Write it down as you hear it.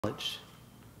knowledge,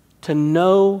 to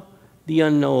know the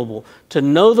unknowable, to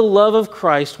know the love of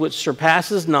Christ which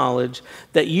surpasses knowledge,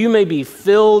 that you may be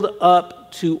filled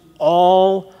up to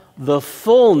all the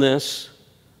fullness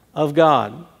of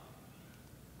God.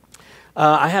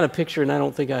 I had a picture, and I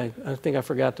think I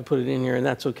forgot to put it in here, and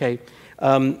that's okay.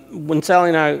 When Sally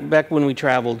and I, back when we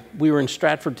traveled, we were in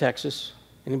Stratford, Texas.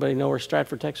 Anybody know where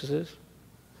Stratford, Texas is?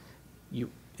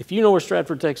 If you know where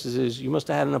Stratford, Texas is, you must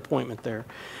have had an appointment there.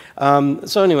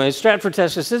 So anyway, Stratford,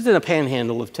 Texas is in a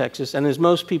panhandle of Texas, and as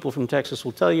most people from Texas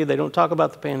will tell you, they don't talk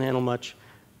about the panhandle much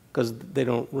because they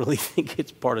don't really think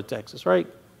it's part of Texas, right?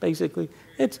 Basically,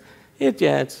 it's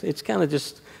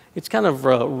kind of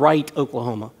right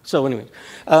Oklahoma. So anyway,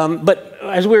 but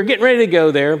as we were getting ready to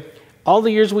go there, all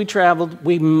the years we traveled,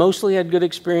 we mostly had good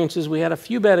experiences. We had a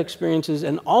few bad experiences,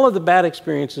 and all of the bad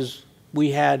experiences we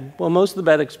had, well, most of the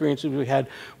bad experiences we had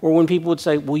were when people would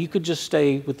say, well, you could just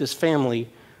stay with this family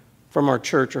from our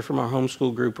church or from our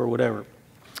homeschool group or whatever.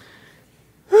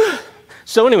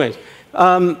 So anyways,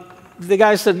 the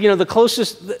guy said, the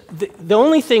closest, the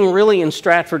only thing really in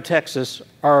Stratford, Texas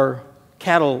are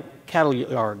cattle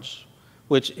yards,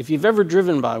 which if you've ever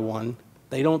driven by one,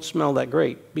 they don't smell that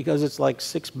great because it's like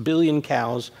 6 billion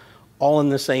cows all in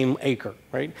the same acre,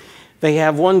 right? They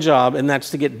have one job, and that's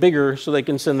to get bigger so they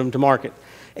can send them to market.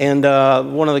 And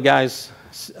one of the guys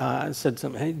said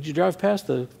something, hey, did you drive past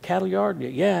the cattle yard?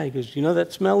 Yeah. He goes, you know what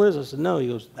that smell is? I said, no. He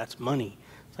goes, that's money.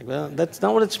 It's like, well, that's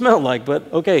not what it smelled like,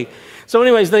 but okay. So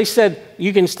anyways, they said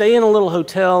you can stay in a little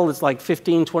hotel. It's like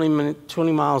 15,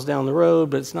 20 miles down the road,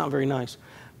 but it's not very nice.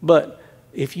 But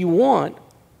if you want,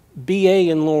 B.A.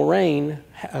 and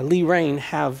Lee Rain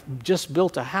have just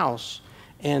built a house,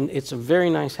 and it's a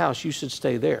very nice house. You should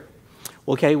stay there.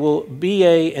 Okay, well,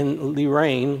 B.A. and Lee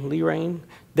Rain,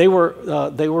 they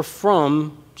were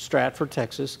from Stratford,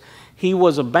 Texas. He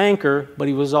was a banker, but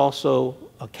he was also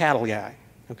a cattle guy,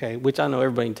 okay, which I know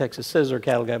everybody in Texas says they're a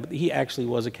cattle guy, but he actually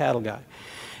was a cattle guy.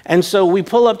 And so we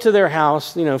pull up to their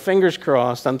house, fingers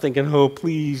crossed. I'm thinking, oh,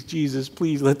 please, Jesus,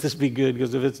 please let this be good,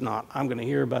 because if it's not, I'm going to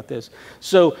hear about this.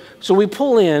 So we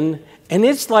pull in, and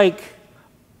it's like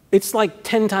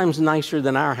 10 times nicer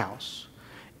than our house.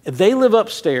 They live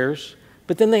upstairs,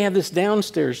 but then they have this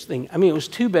downstairs thing. I mean, it was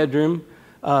 2-bedroom,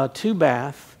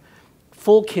 2-bath,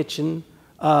 full kitchen.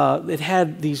 It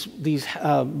had these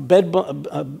bunk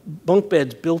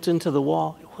beds built into the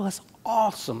wall. It was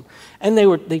awesome. And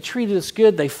they treated us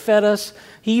good. They fed us.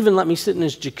 He even let me sit in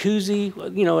his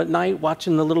jacuzzi, at night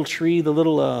watching the little tree, the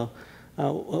little,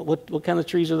 what kind of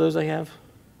trees are those they have?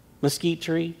 Mesquite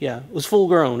tree? Yeah, it was full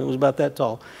grown. It was about that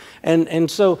tall.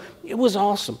 And so it was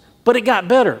awesome. But it got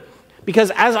better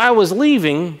because as I was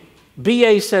leaving,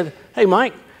 B.A. said, hey,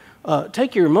 Mike,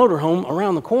 take your motorhome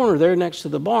around the corner there next to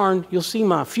the barn. You'll see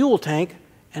my fuel tank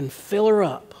and fill her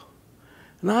up.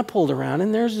 And I pulled around,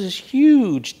 and there's this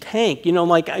huge tank.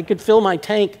 Like I could fill my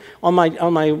tank on my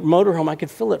motorhome. I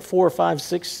could fill it 4, 5,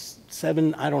 6,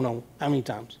 7, I don't know how many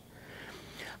times.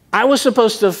 I was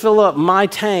supposed to fill up my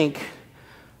tank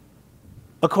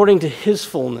according to his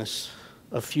fullness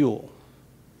of fuel.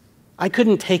 I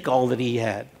couldn't take all that he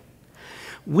had.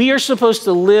 We are supposed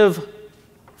to live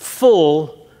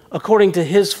full according to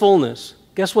his fullness.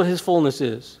 Guess what his fullness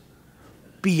is?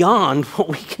 Beyond what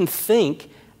we can think,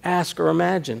 ask, or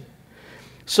imagine.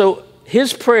 So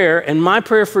his prayer and my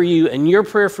prayer for you and your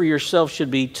prayer for yourself should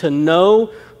be to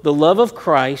know the love of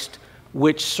Christ,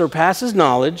 which surpasses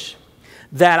knowledge,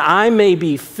 that I may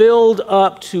be filled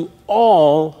up to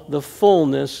all the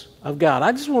fullness of God.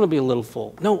 I just want to be a little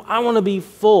full. No, I want to be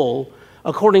full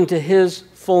according to his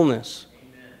fullness.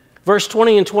 Verse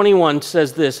 20 and 21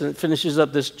 says this, and it finishes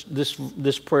up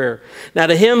this prayer. Now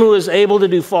to him who is able to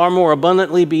do far more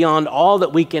abundantly beyond all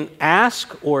that we can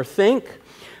ask or think,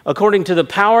 according to the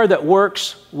power that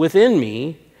works within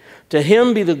me, to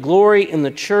him be the glory in the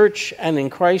church and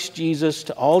in Christ Jesus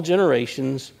to all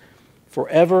generations,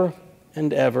 forever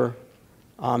and ever.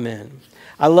 Amen.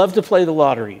 I love to play the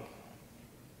lottery. ...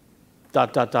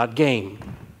 game. ...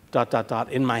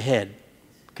 in my head.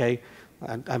 Okay?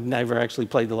 I've never actually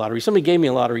played the lottery. Somebody gave me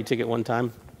a lottery ticket one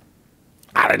time.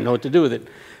 I didn't know what to do with it.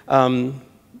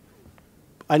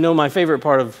 I know my favorite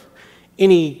part of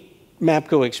any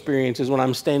MAPCO experience is when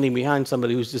I'm standing behind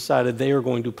somebody who's decided they are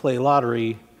going to play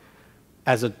lottery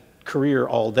as a career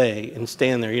all day and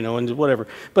stand there, and whatever.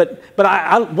 But what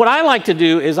I like to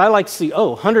do is I like to see,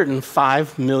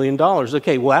 $105 million.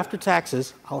 Okay, well, after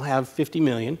taxes, I'll have $50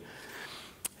 million.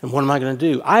 And what am I going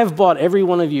to do? I have bought every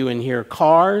one of you in here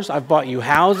cars. I've bought you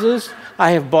houses.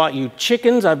 I have bought you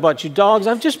chickens. I've bought you dogs.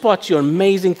 I've just bought you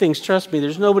amazing things. Trust me,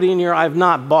 there's nobody in here I've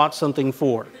not bought something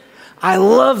for. I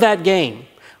love that game.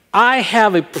 I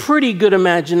have a pretty good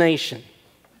imagination.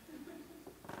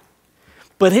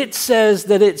 But it says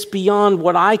that it's beyond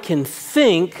what I can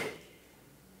think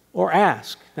or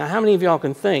ask. Now, how many of y'all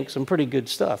can think some pretty good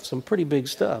stuff, some pretty big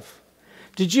stuff?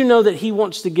 Did you know that he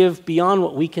wants to give beyond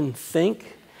what we can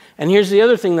think? And here's the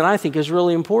other thing that I think is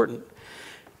really important.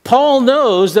 Paul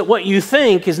knows that what you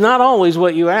think is not always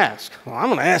what you ask. Well,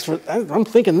 I'm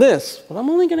thinking this, but I'm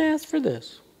only going to ask for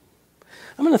this.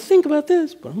 I'm going to think about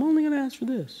this, but I'm only going to ask for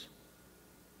this.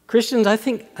 Christians, I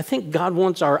think God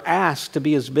wants our ask to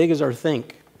be as big as our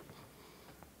think.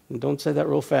 And don't say that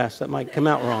real fast. That might come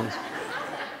out wrong.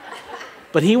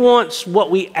 But he wants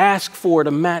what we ask for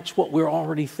to match what we're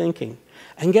already thinking.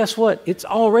 And guess what? It's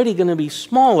already going to be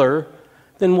smaller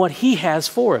than what he has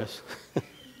for us.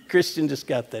 Christian just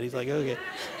got that. He's like, okay.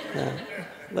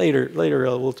 Later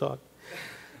we'll talk.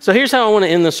 So here's how I want to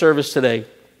end the service today.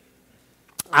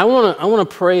 I want to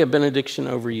pray a benediction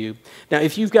over you. Now,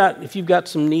 if you've got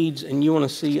some needs and you want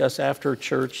to see us after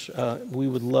church, we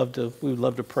would love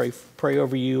to pray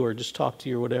over you or just talk to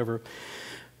you or whatever.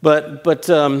 But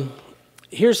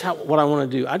here's what I want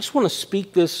to do. I just want to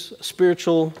speak this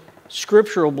scriptural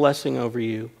blessing over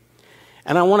you,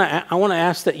 and I want to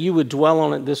ask that you would dwell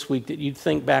on it this week, that you'd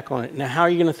think back on it. Now, how are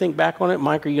you going to think back on it?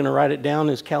 Mike, are you going to write it down?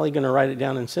 Is Callie going to write it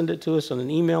down and send it to us on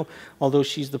an email? Although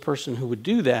she's the person who would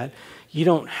do that. You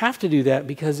don't have to do that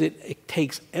because it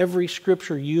takes every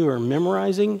scripture you are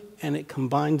memorizing and it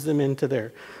combines them into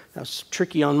there. That's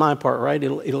tricky on my part, right?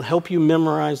 It'll help you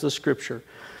memorize the scripture.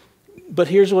 But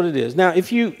here's what it is. Now, if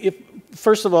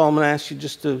first of all, I'm going to ask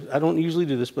you I don't usually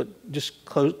do this, but just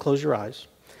close your eyes.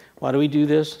 Why do we do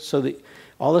this? So that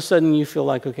all of a sudden you feel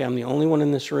like, okay, I'm the only one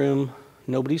in this room.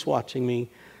 Nobody's watching me.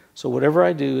 So whatever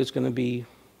I do is going to be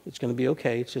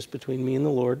okay. It's just between me and the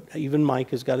Lord. Even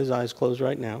Mike has got his eyes closed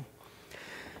right now.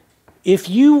 If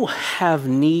you have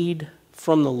need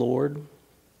from the Lord,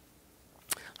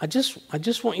 I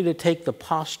just want you to take the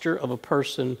posture of a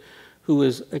person who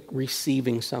is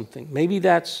receiving something. Maybe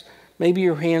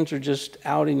your hands are just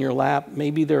out in your lap.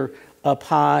 Maybe they're up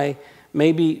high.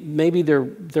 Maybe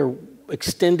they're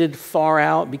extended far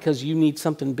out because you need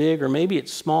something big, or maybe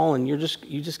it's small and you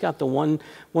just got the one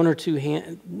or two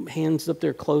hands up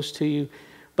there close to you.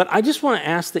 But I just want to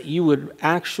ask that you would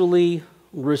actually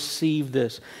receive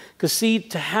this. Because see,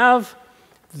 to have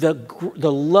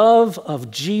the love of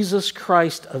Jesus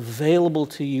Christ available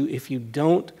to you, if you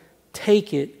don't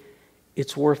take it,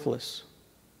 it's worthless.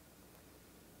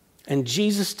 And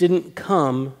Jesus didn't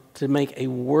come to make a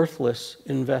worthless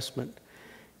investment.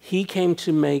 He came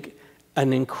to make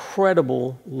an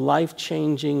incredible,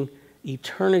 life-changing,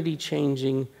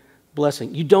 eternity-changing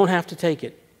blessing. You don't have to take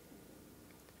it.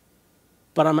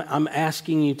 But I'm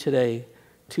asking you today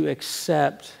to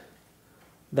accept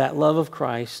that love of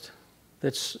Christ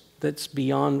that's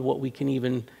beyond what we can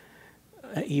even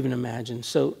imagine.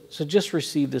 So just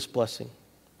receive this blessing.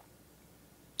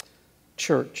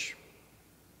 Church,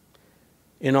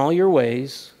 in all your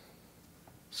ways,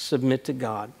 submit to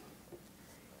God.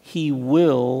 He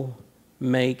will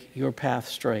make your path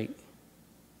straight.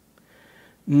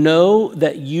 Know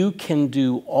that you can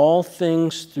do all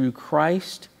things through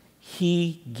Christ.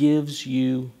 He gives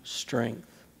you strength.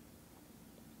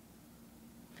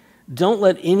 Don't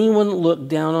let anyone look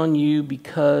down on you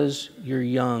because you're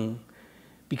young,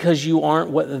 because you aren't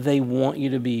what they want you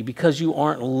to be, because you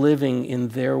aren't living in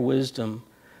their wisdom.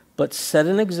 But set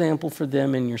an example for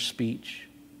them in your speech,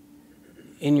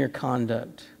 in your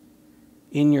conduct,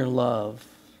 in your love,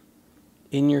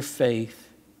 in your faith,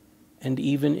 and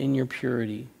even in your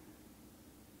purity.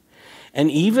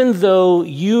 And even though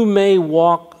you may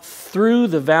walk through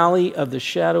the valley of the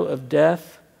shadow of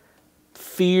death,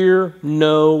 fear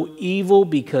no evil,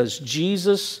 because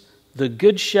Jesus, the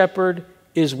Good Shepherd,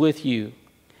 is with you.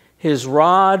 His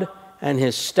rod and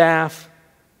his staff,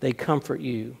 they comfort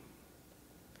you.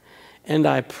 And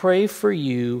I pray for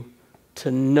you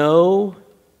to know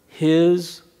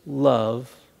his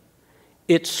love.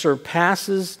 It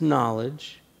surpasses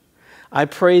knowledge. I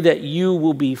pray that you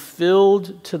will be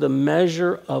filled to the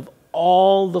measure of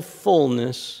all the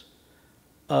fullness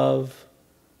of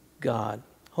God.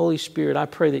 Holy Spirit, I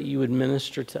pray that you would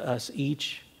minister to us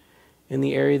each in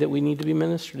the area that we need to be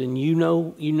ministered in. You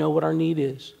know what our need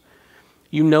is.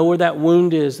 You know where that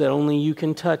wound is that only you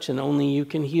can touch and only you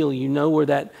can heal. You know where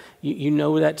that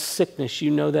sickness,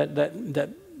 you know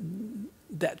that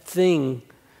thing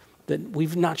that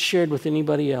we've not shared with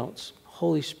anybody else.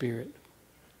 Holy Spirit,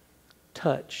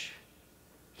 touch,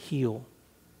 heal,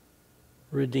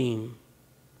 redeem,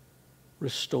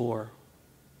 restore,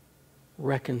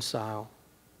 reconcile.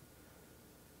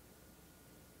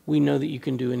 We know that you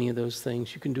can do any of those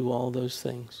things. You can do all those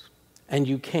things. And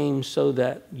you came so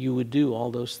that you would do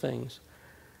all those things.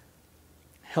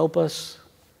 Help us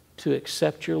to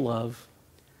accept your love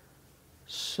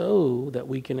so that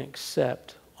we can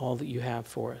accept all that you have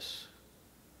for us.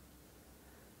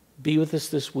 Be with us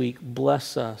this week.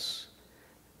 Bless us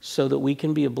so that we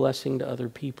can be a blessing to other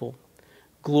people.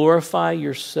 Glorify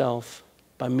yourself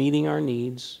by meeting our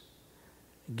needs,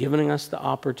 giving us the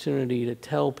opportunity to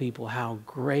tell people how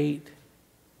great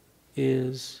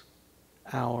is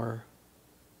our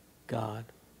God.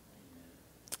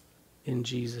 In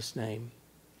Jesus' name,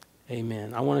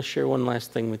 amen. I want to share one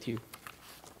last thing with you.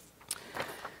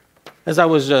 As I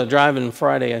was driving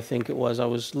Friday, I think it was, I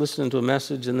was listening to a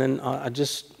message, and then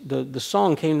the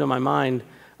song came to my mind.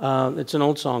 It's an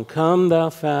old song. Come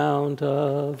thou fount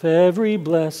of every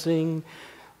blessing,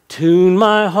 tune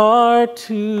my heart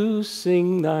to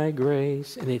sing thy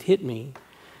grace. And it hit me.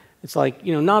 It's like,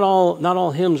 not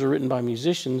all hymns are written by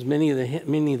musicians. Many of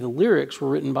the lyrics were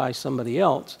written by somebody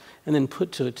else and then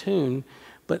put to a tune.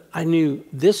 But I knew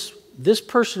this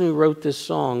person who wrote this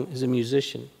song is a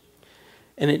musician.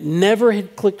 And it never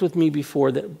had clicked with me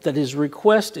before that his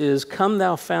request is, come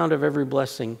thou fount of every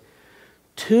blessing,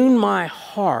 tune my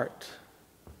heart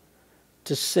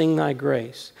to sing thy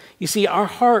grace. You see, our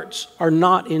hearts are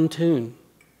not in tune.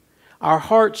 Our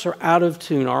hearts are out of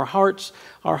tune. Our hearts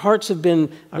have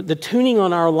been, the tuning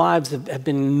on our lives have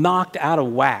been knocked out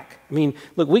of whack. I mean,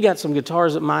 look, we got some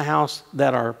guitars at my house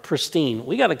that are pristine.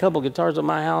 We got a couple guitars at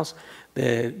my house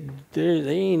that they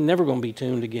ain't never going to be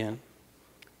tuned again.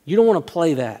 You don't want to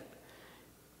play that.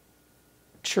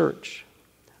 Church,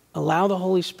 allow the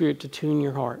Holy Spirit to tune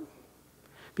your heart.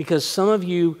 Because some of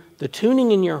you, the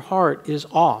tuning in your heart is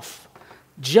off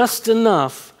just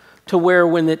enough to where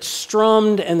when it's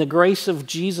strummed and the grace of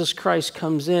Jesus Christ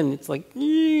comes in, it's like,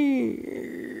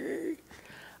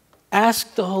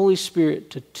 ask the Holy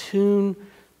Spirit to tune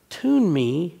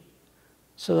me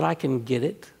so that I can get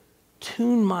it.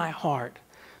 Tune my heart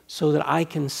so that I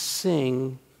can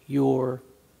sing your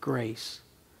grace.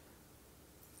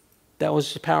 That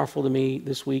was powerful to me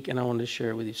this week, and I wanted to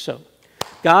share it with you. So,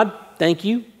 God, thank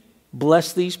you.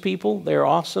 Bless these people. They're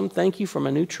awesome. Thank you for my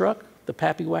new truck, the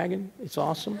Pappy Wagon. It's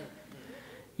awesome.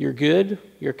 You're good,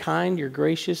 you're kind, you're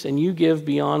gracious, and you give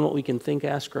beyond what we can think,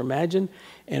 ask, or imagine.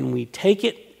 And we take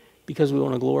it because we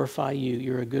want to glorify you.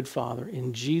 You're a good Father.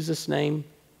 In Jesus' name,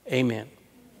 amen.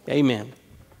 Amen.